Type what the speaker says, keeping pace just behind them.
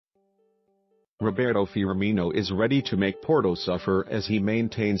Roberto Firmino is ready to make Porto suffer as he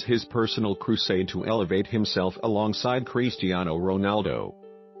maintains his personal crusade to elevate himself alongside Cristiano Ronaldo.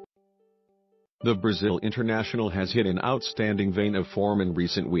 The Brazil international has hit an outstanding vein of form in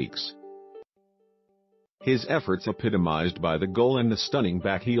recent weeks. His efforts epitomized by the goal and the stunning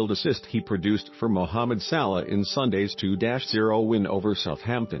backheeled assist he produced for Mohamed Salah in Sunday's 2-0 win over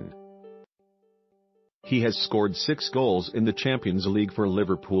Southampton. He has scored 6 goals in the Champions League for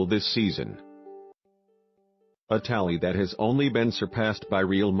Liverpool this season, a tally that has only been surpassed by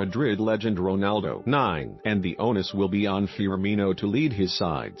Real Madrid legend Ronaldo, 9, and the onus will be on Firmino to lead his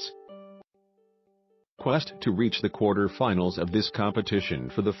side's quest to reach the quarter-finals of this competition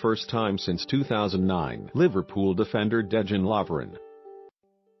for the first time since 2009. Liverpool defender Dejan Lovren,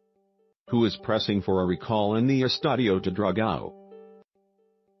 who is pressing for a recall in the Estadio de Dragao,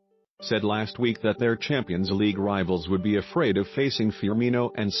 said last week that their Champions League rivals would be afraid of facing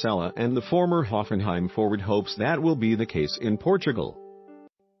Firmino and Salah, and the former Hoffenheim forward hopes that will be the case in Portugal.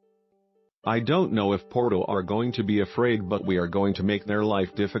 "I don't know if Porto are going to be afraid, but we are going to make their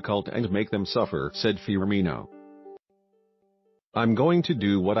life difficult and make them suffer," said Firmino. "I'm going to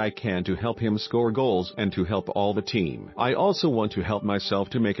do what I can to help him score goals and to help all the team. I also want to help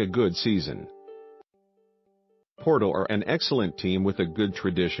myself to make a good season. Porto are an excellent team with a good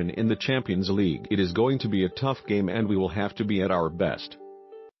tradition in the Champions League. It is going to be a tough game and we will have to be at our best.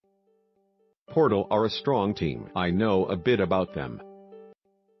 Porto are a strong team. I know a bit about them.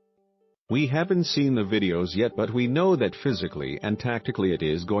 We haven't seen the videos yet, but we know that physically and tactically it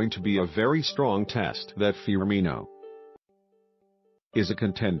is going to be a very strong test. That Firmino is a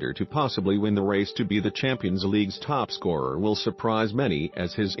contender to possibly win the race to be the Champions League's top scorer will surprise many,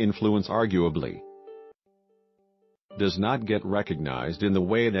 as his influence arguably does not get recognized in the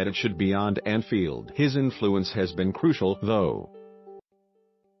way that it should beyond Anfield. His influence has been crucial, though,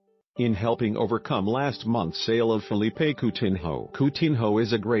 in helping overcome last month's sale of Felipe Coutinho. Coutinho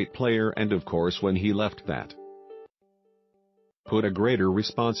is a great player, and of course when he left, that put a greater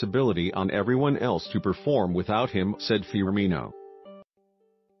responsibility on everyone else to perform without him," said Firmino,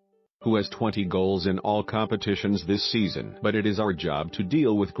 who has 20 goals in all competitions this season. "But it is our job to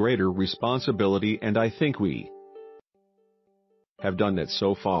deal with greater responsibility, and I think we have done that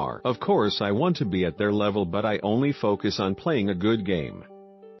so far. Of course I want to be at their level, but I only focus on playing a good game.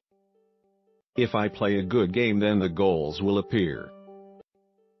 If I play a good game, then the goals will appear.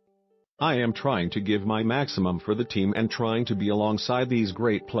 I am trying to give my maximum for the team and trying to be alongside these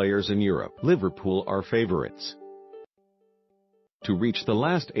great players in Europe." Liverpool are favourites to reach the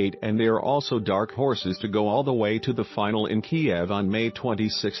last 8, and they are also dark horses to go all the way to the final in Kiev on May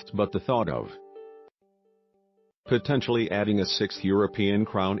 26, but the thought of potentially adding a 6th European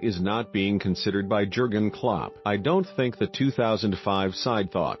crown is not being considered by Jurgen Klopp. "I don't think the 2005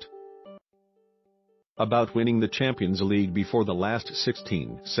 side thought about winning the Champions League before the last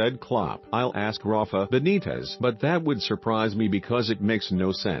 16, said Klopp. "I'll ask Rafa Benitez, but that would surprise me because it makes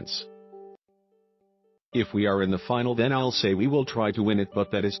no sense. If we are in the final, then I'll say we will try to win it, but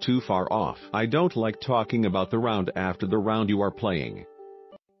that is too far off. I don't like talking about the round after the round you are playing.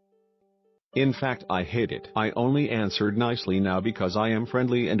 In fact, I hate it. I only answered nicely now because I am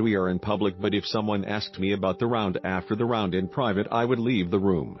friendly and we are in public, but if someone asked me about the round after the round in private, I would leave the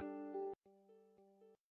room."